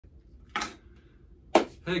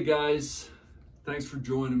Hey guys, thanks for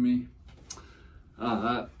joining me.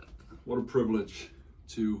 What a privilege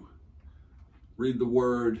to read the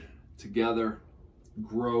Word together,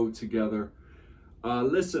 grow together.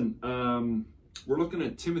 Listen, we're looking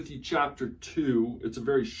at Timothy chapter 2. It's a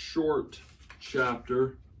very short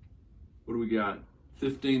chapter. What do we got?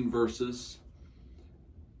 15 verses.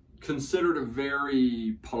 Considered a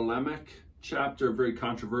very polemic chapter, a very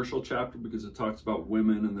controversial chapter because it talks about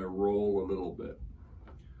women and their role a little bit.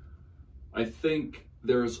 I think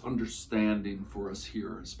there's understanding for us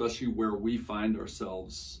here, especially where we find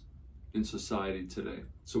ourselves in society today.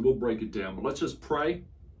 So we'll break it down, but let's just pray.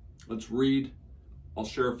 Let's read. I'll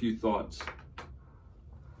share a few thoughts.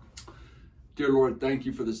 Dear Lord, thank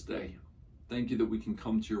you for this day. Thank you that we can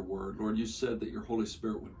come to your word. Lord, you said that your Holy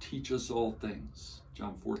Spirit would teach us all things.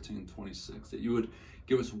 John 14:26, that you would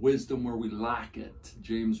give us wisdom where we lack it.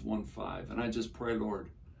 James 1:5. And I just pray,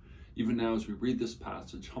 Lord, even now as we read this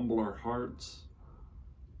passage, humble our hearts,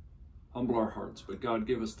 but God,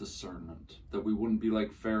 give us discernment, that we wouldn't be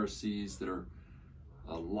like Pharisees that are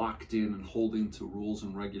locked in and holding to rules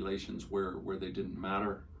and regulations where they didn't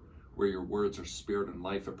matter, where your words are spirit and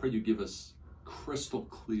life. I pray you give us crystal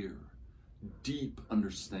clear, deep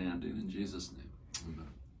understanding in Jesus' name. Amen.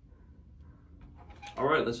 All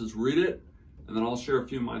right, let's just read it, and then I'll share a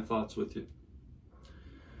few of my thoughts with you.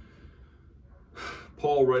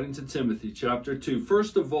 Paul writing to Timothy, chapter 2.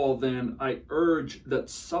 First of all, then, I urge that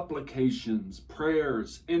supplications,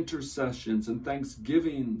 prayers, intercessions, and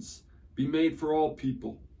thanksgivings be made for all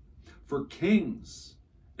people, for kings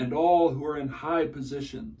and all who are in high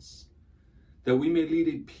positions, that we may lead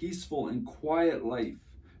a peaceful and quiet life,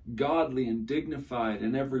 godly and dignified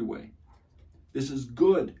in every way. This is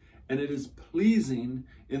good, and it is pleasing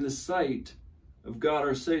in the sight of God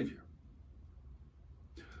our Savior,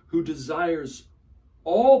 who desires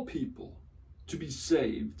all people to be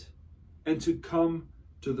saved and to come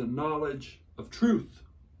to the knowledge of truth.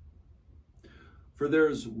 For there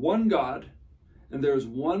is one God, and there is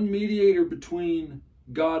one mediator between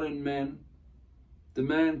God and men, the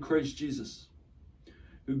man Christ Jesus,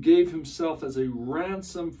 who gave himself as a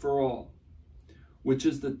ransom for all, which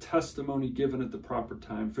is the testimony given at the proper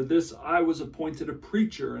time. For this I was appointed a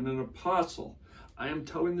preacher and an apostle. I am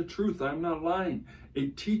telling the truth, I am not lying, a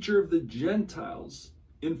teacher of the Gentiles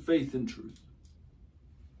in faith and truth.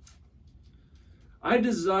 I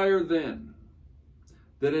desire then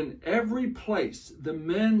that in every place the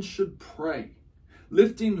men should pray,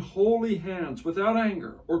 lifting holy hands without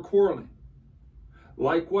anger or quarreling.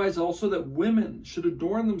 Likewise also that women should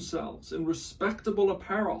adorn themselves in respectable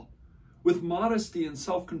apparel, with modesty and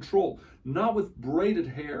self-control, not with braided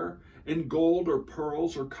hair and gold or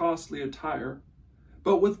pearls or costly attire,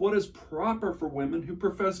 but with what is proper for women who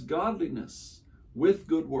profess godliness with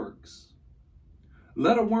good works.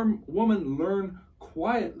 Let a woman learn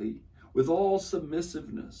quietly with all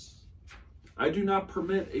submissiveness. I do not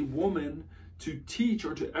permit a woman to teach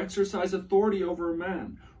or to exercise authority over a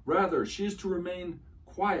man. Rather, she is to remain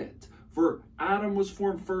quiet. For Adam was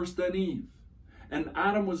formed first, then Eve. And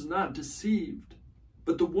Adam was not deceived,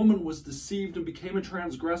 but the woman was deceived and became a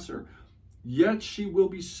transgressor. Yet she will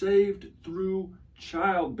be saved through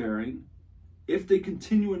childbearing, if they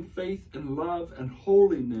continue in faith and love and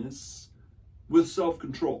holiness with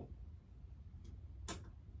self-control.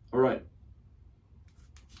 All right.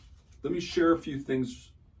 Let me share a few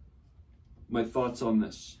things, my thoughts on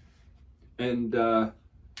this. And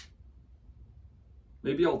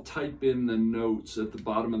maybe I'll type in the notes at the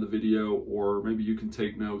bottom of the video, or maybe you can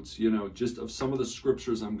take notes, just of some of the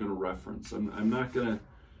scriptures I'm going to reference. I'm not going to,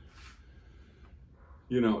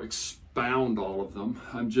 expound all of them.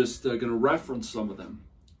 I'm just going to reference some of them.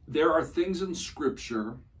 There are things in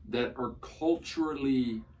Scripture that are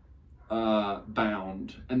culturally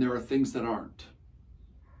bound, and there are things that aren't.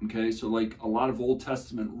 Okay, so like a lot of Old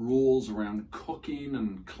Testament rules around cooking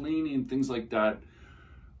and cleaning, things like that,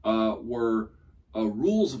 were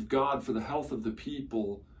rules of God for the health of the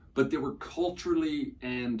people, but they were culturally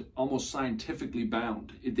and almost scientifically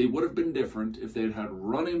bound. They would have been different if they had had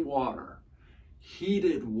running water,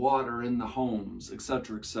 heated water in the homes,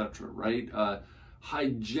 etc., right?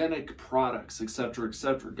 Hygienic products,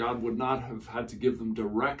 etc., God would not have had to give them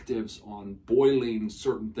directives on boiling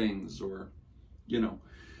certain things, or,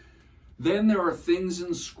 Then there are things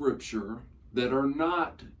in Scripture that are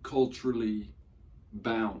not culturally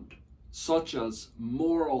bound, such as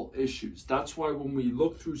moral issues. That's why when we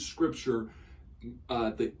look through Scripture,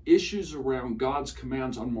 the issues around God's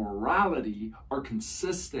commands on morality are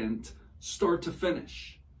consistent start to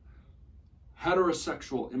finish.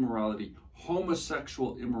 Heterosexual immorality,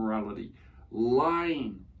 homosexual immorality,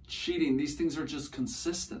 lying, cheating. These things are just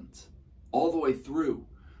consistent all the way through,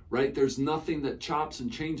 right? There's nothing that chops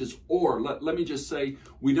and changes. Or let me just say,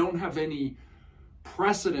 we don't have any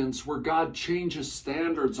precedents where God changes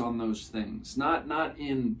standards on those things, not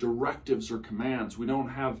in directives or commands. We don't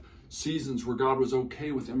have seasons where God was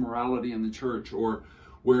okay with immorality in the church, or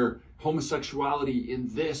where homosexuality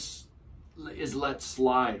in this is let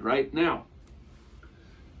slide. Right now,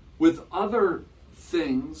 with other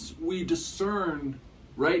things we discern,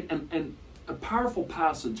 right? And a powerful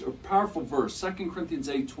passage, a powerful verse, 2 Corinthians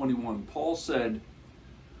 8:21, Paul said,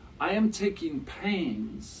 I am taking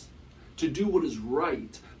pains to do what is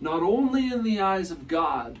right, not only in the eyes of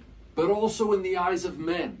God, but also in the eyes of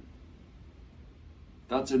men.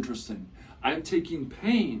 That's interesting. I'm taking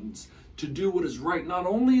pains to do what is right, not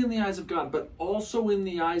only in the eyes of God, but also in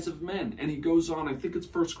the eyes of men. And he goes on, I think it's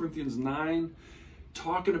 1 Corinthians 9,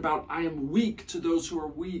 talking about, I am weak to those who are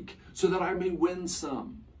weak, so that I may win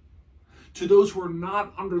some. To those who are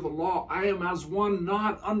not under the law, I am as one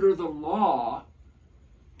not under the law,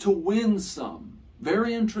 to win some.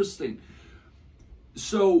 Very interesting.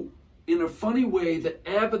 So, in a funny way, the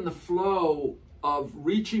ebb and the flow of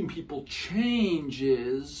reaching people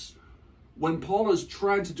changes when Paul is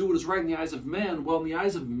trying to do what is right in the eyes of men. Well, in the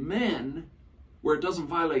eyes of men, where it doesn't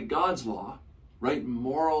violate God's law, right,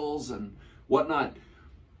 morals and whatnot,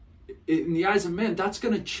 in the eyes of men, that's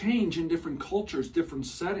going to change in different cultures, different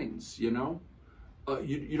settings, you know.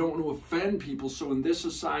 You don't want to offend people, so in this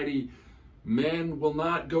society, men will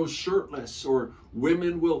not go shirtless, or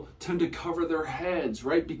women will tend to cover their heads,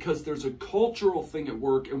 right? Because there's a cultural thing at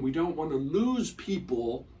work, and we don't want to lose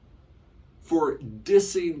people for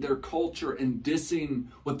dissing their culture and dissing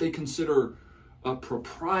what they consider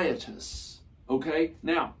proprietous, okay?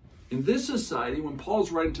 Now, in this society, when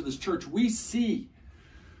Paul's writing to this church, we see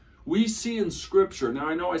in Scripture, now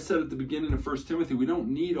I know I said at the beginning of 1 Timothy, we don't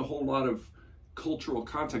need a whole lot of cultural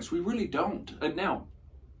context. We really don't. And now,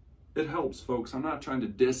 it helps, folks. I'm not trying to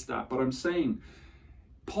diss that, but I'm saying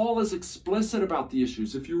Paul is explicit about the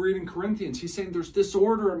issues. If you read in Corinthians, he's saying there's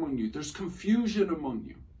disorder among you. There's confusion among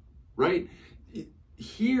you, right?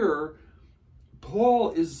 Here,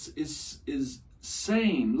 Paul is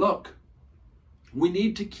saying, look, we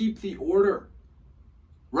need to keep the order,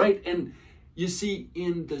 right? And you see,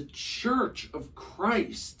 in the church of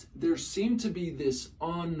Christ, there seemed to be this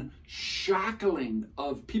unshackling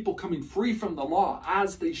of people coming free from the law,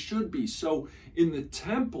 as they should be. So in the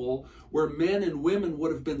temple, where men and women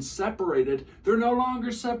would have been separated, they're no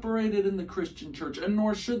longer separated in the Christian church, and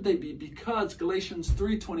nor should they be, because Galatians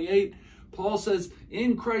 3:28, Paul says,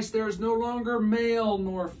 in Christ there is no longer male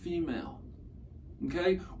nor female.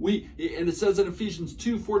 Okay, and it says in Ephesians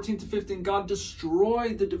 2:14-15, God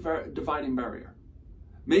destroyed the dividing barrier,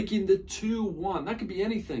 making the two one. That could be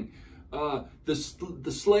anything.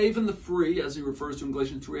 The slave and the free, as he refers to in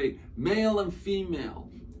Galatians 3:8, male and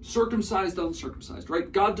female, circumcised, uncircumcised,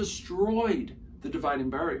 right? God destroyed the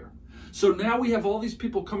dividing barrier. So now we have all these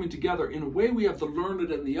people coming together. In a way, we have the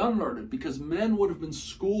learned and the unlearned, because men would have been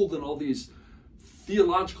schooled in all these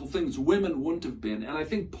theological things women wouldn't have been. And I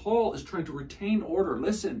think Paul is trying to retain order.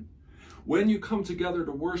 Listen, when you come together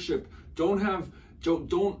to worship, don't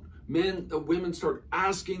women start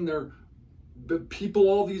asking the people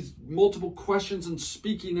all these multiple questions and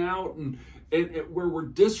speaking out, and where we're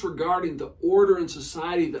disregarding the order in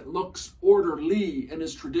society that looks orderly and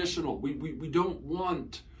is traditional. We don't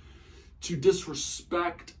want to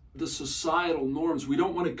disrespect the societal norms. We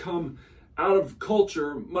don't want to come out of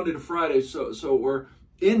culture Monday to Friday, so we're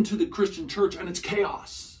into the Christian church and it's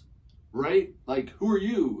chaos, right? Like, who are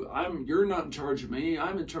you? You're not in charge of me.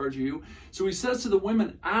 I'm in charge of you. So he says to the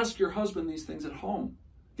women, ask your husband these things at home.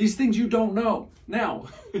 These things you don't know. Now,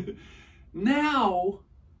 now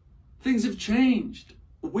things have changed.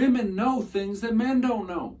 Women know things that men don't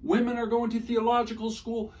know. Women are going to theological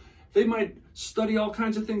school. They might study all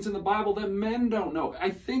kinds of things in the Bible that men don't know. I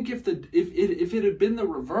think if it had been the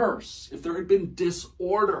reverse, if there had been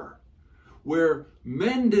disorder, where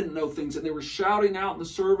men didn't know things and they were shouting out in the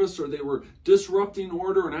service, or they were disrupting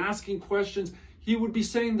order and asking questions, he would be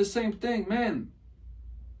saying the same thing. Men,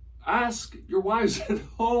 ask your wives at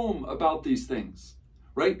home about these things,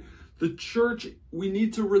 right? The church, we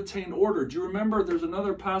need to retain order. Do you remember there's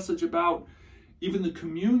another passage about even the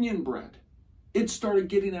communion bread? It started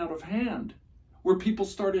getting out of hand, where people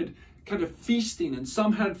started kind of feasting, and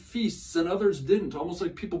some had feasts and others didn't, almost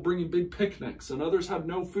like people bringing big picnics, and others had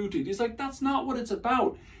no food to eat. He's like, that's not what it's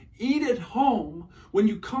about. Eat at home. When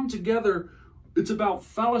you come together, it's about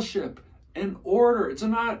fellowship and order. It's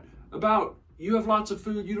not about you have lots of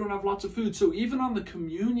food, you don't have lots of food. So even on the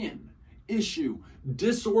communion, issue.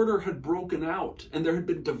 Disorder had broken out, and there had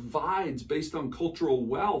been divides based on cultural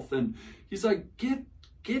wealth. And he's like, get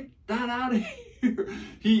that out of here.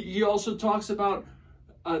 He also talks about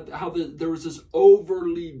how there was this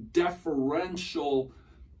overly deferential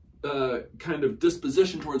kind of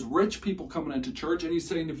disposition towards rich people coming into church. And he's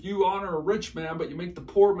saying, if you honor a rich man, but you make the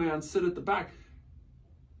poor man sit at the back,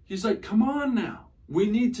 he's like, come on now. We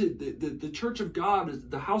need to, the church of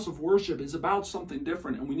God, the house of worship, is about something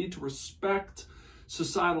different, and we need to respect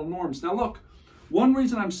societal norms. Now look, one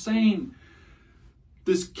reason I'm saying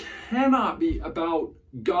this cannot be about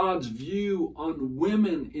God's view on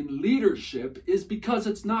women in leadership is because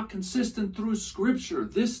it's not consistent through Scripture.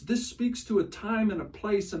 This speaks to a time and a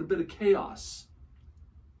place and a bit of chaos.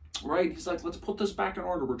 Right? He's like, let's put this back in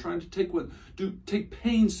order. We're trying to take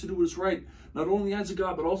pains to do what is right, not only in the eyes of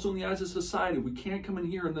God, but also in the eyes of society. We can't come in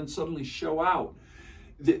here and then suddenly show out.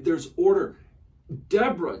 There's order.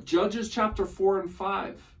 Deborah, Judges chapter 4 and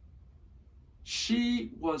 5.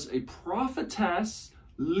 She was a prophetess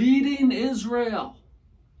leading Israel.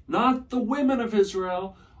 Not the women of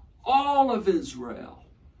Israel, all of Israel.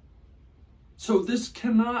 So this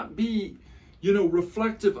cannot be,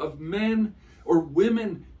 reflective of men or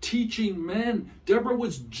women teaching men. Deborah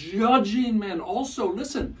was judging men. Also,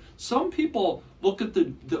 listen, some people look at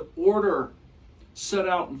the order set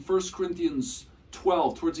out in 1 Corinthians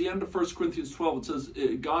 12. Towards the end of 1 Corinthians 12, it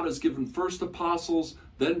says God has given first apostles,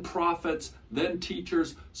 then prophets, then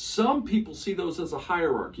teachers. Some people see those as a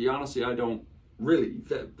hierarchy. Honestly, I don't really.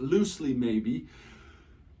 That loosely maybe.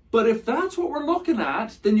 But if that's what we're looking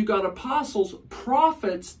at, then you got apostles,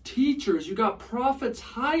 prophets, teachers. You got prophets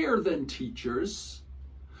higher than teachers.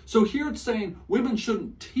 So here it's saying women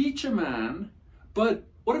shouldn't teach a man, but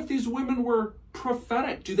what if these women were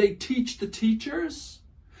prophetic? Do they teach the teachers?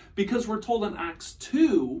 Because we're told in Acts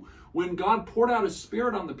 2, when God poured out his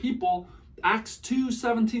Spirit on the people, Acts 2,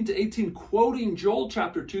 17 to 18, quoting Joel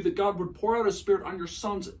chapter 2, that God would pour out his Spirit on your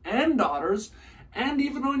sons and daughters, and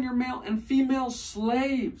even on your male and female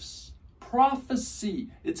slaves. Prophecy.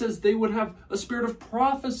 It says they would have a spirit of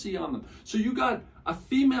prophecy on them. So you got a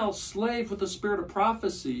female slave with a spirit of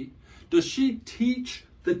prophecy. Does she teach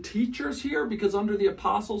the teachers here because under the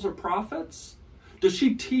apostles or prophets? Does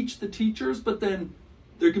she teach the teachers, but then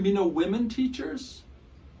there can be no women teachers?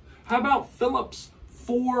 How about Philip's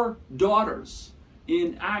 4 daughters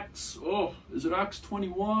in Acts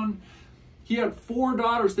 21? He had 4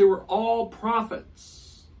 daughters. They were all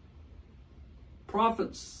prophets.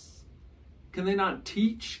 Prophets. Can they not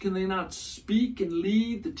teach? Can they not speak and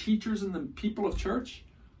lead the teachers and the people of church?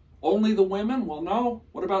 Only the women? Well, no.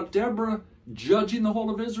 What about Deborah judging the whole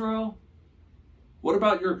of Israel? What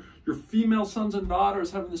about your female sons and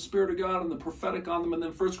daughters having the Spirit of God and the prophetic on them? And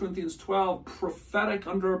then 1 Corinthians 12, prophetic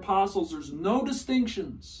under apostles. There's no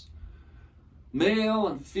distinctions. Male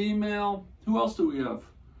and female. Who else do we have?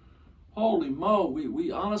 Holy mo,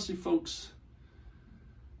 we honestly, folks.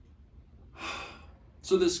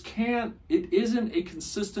 So it isn't a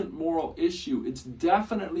consistent moral issue. It's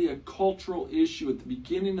definitely a cultural issue. At the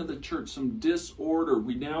beginning of the church, some disorder.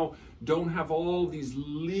 We now don't have all these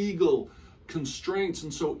legal constraints.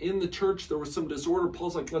 And so in the church, there was some disorder.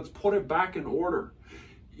 Paul's like, let's put it back in order.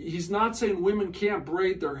 He's not saying women can't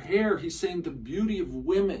braid their hair. He's saying the beauty of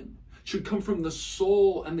women should come from the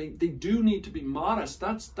soul, and they do need to be modest.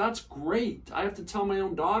 That's great. I have to tell my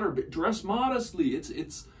own daughter, but dress modestly.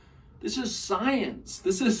 This is science.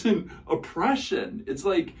 This isn't oppression. It's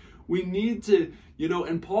like we need to,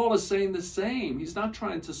 and Paul is saying the same. He's not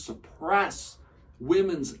trying to suppress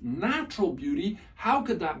women's natural beauty. How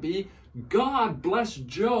could that be? God blessed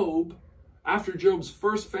Job after Job's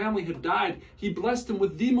first family had died. He blessed him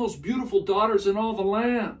with the most beautiful daughters in all the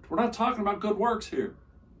land. We're not talking about good works here.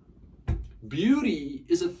 Beauty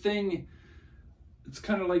is a thing, it's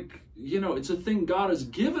kind of like, it's a thing God has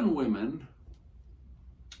given women.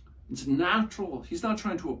 It's natural. He's not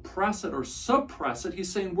trying to oppress it or suppress it.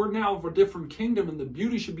 He's saying we're now of a different kingdom, and the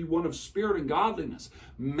beauty should be one of spirit and godliness.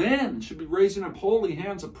 Men should be raising up holy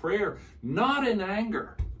hands of prayer, not in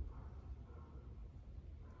anger.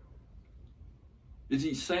 Is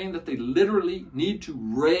he saying that they literally need to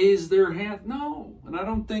raise their hand? No. And I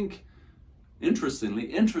don't think, interestingly,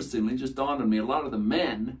 just dawned on me, a lot of the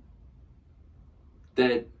men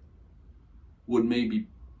that would maybe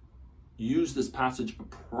use this passage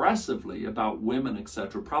oppressively about women,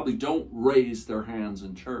 etc., probably don't raise their hands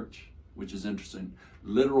in church, which is interesting.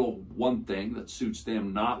 Literal one thing that suits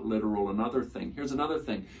them, not literal another thing. Here's another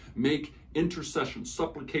thing. Make intercessions,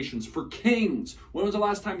 supplications for kings. When was the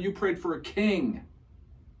last time you prayed for a king?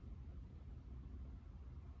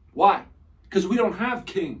 Why? Because we don't have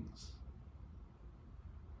kings.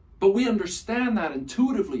 But we understand that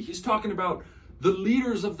intuitively. He's talking about the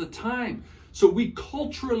leaders of the time. So we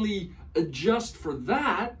culturally adjust for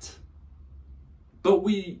that, but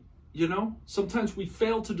we, sometimes we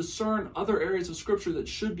fail to discern other areas of Scripture that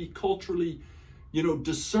should be culturally,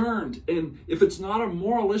 discerned. And if it's not a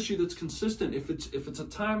moral issue that's consistent, if it's a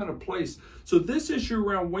time and a place. So this issue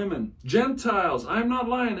around women, Gentiles, I'm not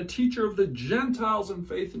lying, a teacher of the Gentiles in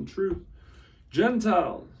faith and truth.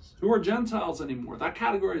 Gentiles. Who are Gentiles anymore? That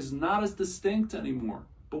category is not as distinct anymore,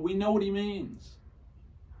 but we know what he means.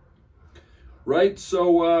 Right?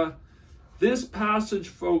 So this passage,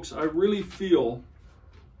 folks, I really feel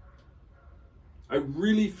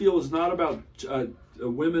is not about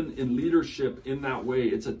women in leadership in that way.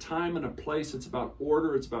 It's a time and a place. It's about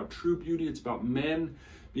order. It's about true beauty. It's about men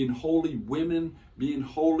being holy, women being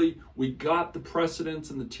holy. We got the precedents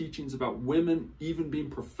and the teachings about women even being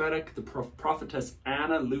prophetic. The prophetess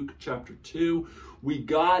Anna, Luke chapter 2. We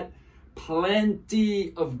got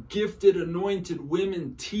plenty of gifted, anointed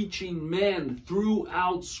women teaching men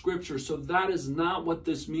throughout Scripture. So that is not what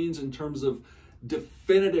this means in terms of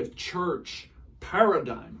definitive church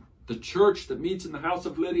paradigm. The church that meets in the house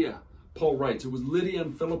of Lydia, Paul writes, it was Lydia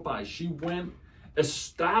in Philippi. She went,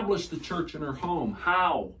 established the church in her home.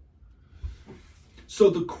 How? So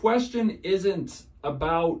the question isn't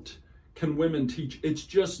about can women teach? It's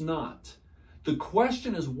just not. The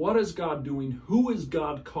question is, what is God doing? Who is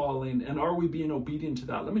God calling? And are we being obedient to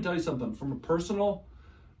that? Let me tell you something from a personal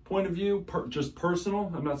point of view, just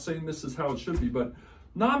personal. I'm not saying this is how it should be, but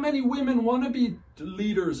not many women want to be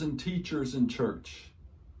leaders and teachers in church.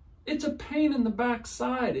 It's a pain in the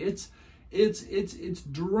backside. It's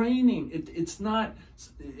draining. It's not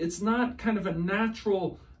kind of a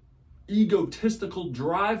natural egotistical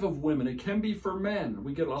drive of women. It can be for men.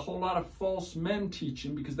 We get a whole lot of false men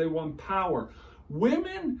teaching because they want power.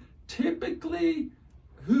 Women typically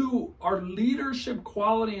who are leadership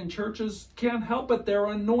quality in churches can't help it. They're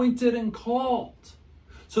anointed and called.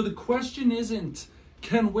 So the question isn't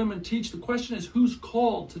can women teach? The question is who's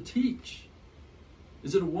called to teach?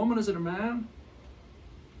 Is it a woman? Is it a man?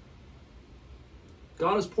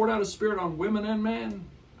 God has poured out His Spirit on women and men.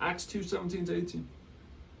 Acts 2:17-18.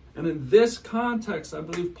 And in this context, I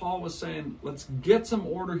believe Paul was saying, let's get some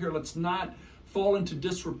order here. Let's not fall into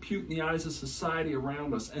disrepute in the eyes of society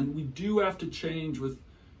around us. And we do have to change with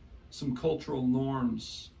some cultural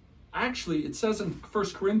norms. Actually, it says in 1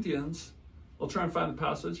 Corinthians, I'll try and find the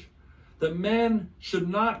passage, that men should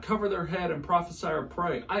not cover their head and prophesy or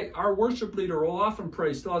pray. Our worship leader will often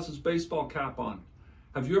pray, still has his baseball cap on.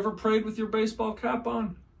 Have you ever prayed with your baseball cap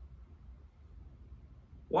on?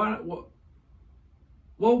 Why?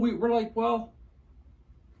 Well, we're like,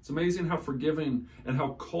 it's amazing how forgiving and how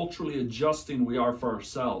culturally adjusting we are for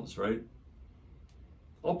ourselves, right?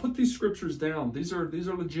 I'll put these scriptures down. These are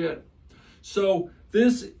legit. So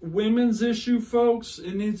this women's issue, folks,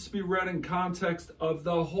 it needs to be read in context of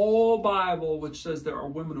the whole Bible, which says there are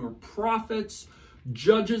women who are prophets,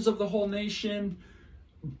 judges of the whole nation,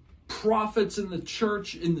 prophets in the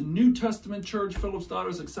church, in the New Testament church, Philip's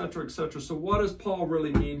daughters, etc., etc. So what does Paul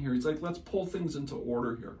really mean here? He's like, let's pull things into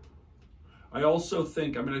order here. I also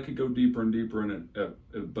think, I could go deeper and deeper in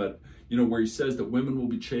it, but, where he says that women will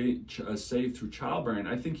be saved through childbearing,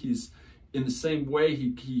 I think he's, in the same way,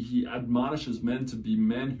 he admonishes men to be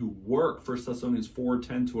men who work, 1 Thessalonians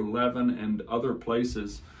 4:10-11 and other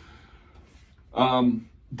places.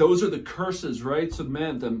 Those are the curses, right? So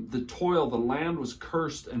man, the toil, the land was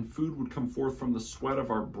cursed and food would come forth from the sweat of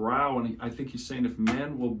our brow. And I think he's saying if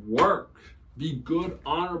men will work, be good,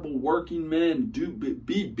 honorable, working men,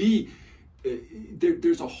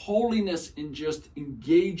 there's a holiness in just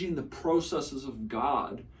engaging the processes of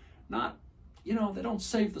God. Not, they don't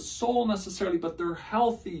save the soul necessarily, but they're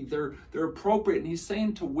healthy, they're appropriate. And he's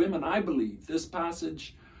saying to women, I believe, this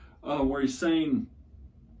passage where he's saying,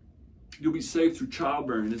 you'll be saved through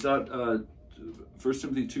childbearing. Is that 1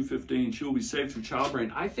 Timothy 2:15? She will be saved through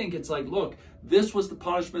childbearing. I think it's like, look, this was the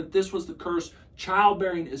punishment. This was the curse.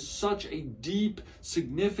 Childbearing is such a deep,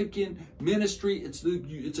 significant ministry. It's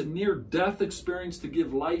a near-death experience to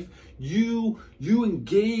give life. You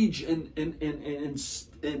engage and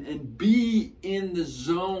be in the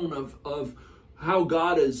zone of how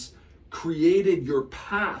God has created your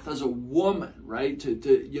path as a woman, right?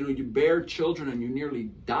 You bear children and you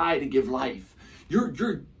nearly die to give life.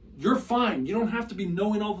 You're fine. You don't have to be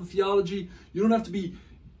knowing all the theology. You don't have to be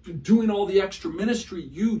doing all the extra ministry.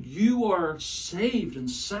 You are saved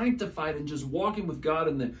and sanctified and just walking with God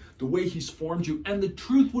in the way He's formed you. And the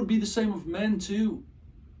truth would be the same of men too.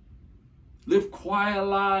 Live quiet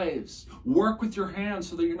lives. Work with your hands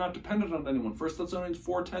so that you're not dependent on anyone. 1 Thessalonians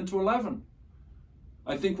 4:10-11.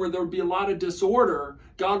 I think where there would be a lot of disorder,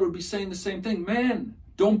 God would be saying the same thing. Men,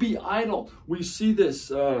 don't be idle. We see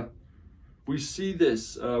this.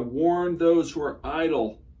 Warn those who are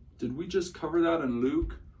idle. Did we just cover that in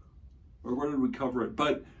Luke? Or where did we cover it?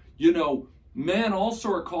 But, men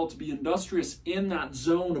also are called to be industrious in that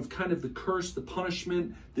zone of kind of the curse, the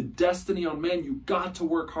punishment, the destiny on men. You've got to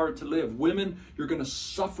work hard to live. Women, you're going to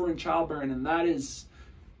suffer in childbearing,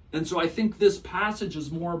 and so I think this passage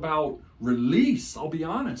is more about release, I'll be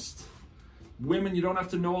honest. Women, you don't have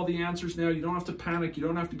to know all the answers now. You don't have to panic. You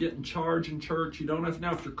don't have to get in charge in church. You don't have to,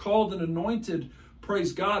 now if you're called and anointed,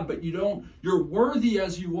 praise God, but you're worthy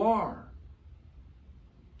as you are.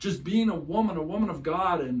 Just being a woman of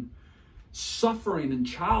God and suffering in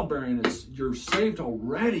childbearing, you're saved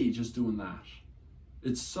already just doing that.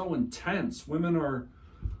 It's so intense. Women are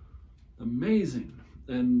amazing,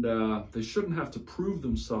 and they shouldn't have to prove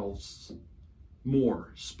themselves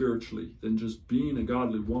more spiritually than just being a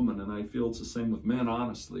godly woman. And I feel it's the same with men,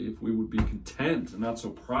 honestly. If we would be content and not so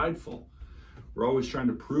prideful, we're always trying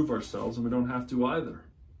to prove ourselves, and we don't have to either.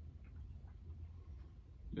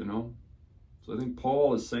 So I think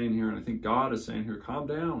Paul is saying here, and I think God is saying here, calm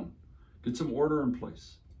down. Get some order in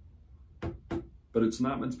place. But it's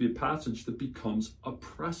not meant to be a passage that becomes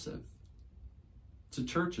oppressive. To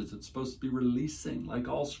churches, it's supposed to be releasing, like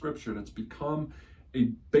all scripture, and it's become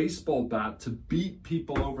a baseball bat to beat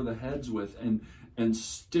people over the heads with and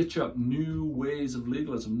stitch up new ways of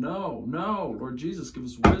legalism. No, Lord Jesus, give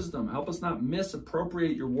us wisdom. Help us not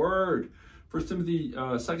misappropriate your word. 2 Timothy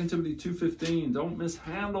 2:15, don't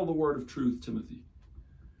mishandle the word of truth, Timothy.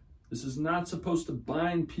 This is not supposed to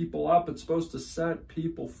bind people up. It's supposed to set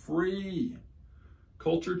people free.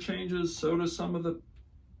 Culture changes, so do some of the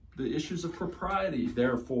issues of propriety,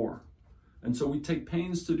 therefore. And so we take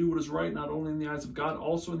pains to do what is right, not only in the eyes of God,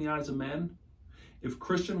 also in the eyes of men. If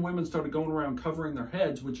Christian women started going around covering their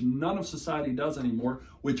heads, which none of society does anymore,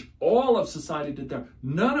 which all of society did there,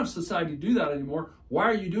 none of society do that anymore. Why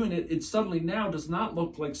are you doing it? It suddenly now does not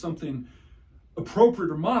look like something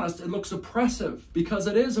appropriate or modest. It looks oppressive, because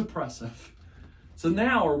it is oppressive. So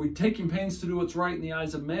now, are we taking pains to do what's right in the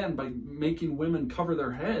eyes of men by making women cover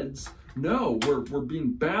their heads? No, we're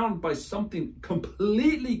being bound by something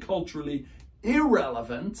completely culturally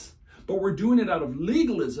irrelevant, but we're doing it out of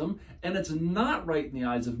legalism, and it's not right in the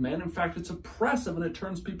eyes of men. In fact, it's oppressive, and it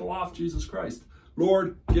turns people off Jesus Christ.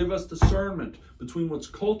 Lord, give us discernment between what's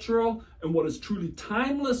cultural and what is truly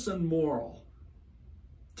timeless and moral.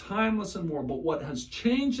 Timeless and moral, but what has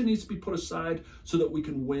changed and needs to be put aside so that we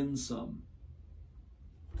can win some.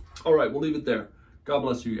 All right, we'll leave it there. God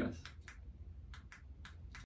bless you guys.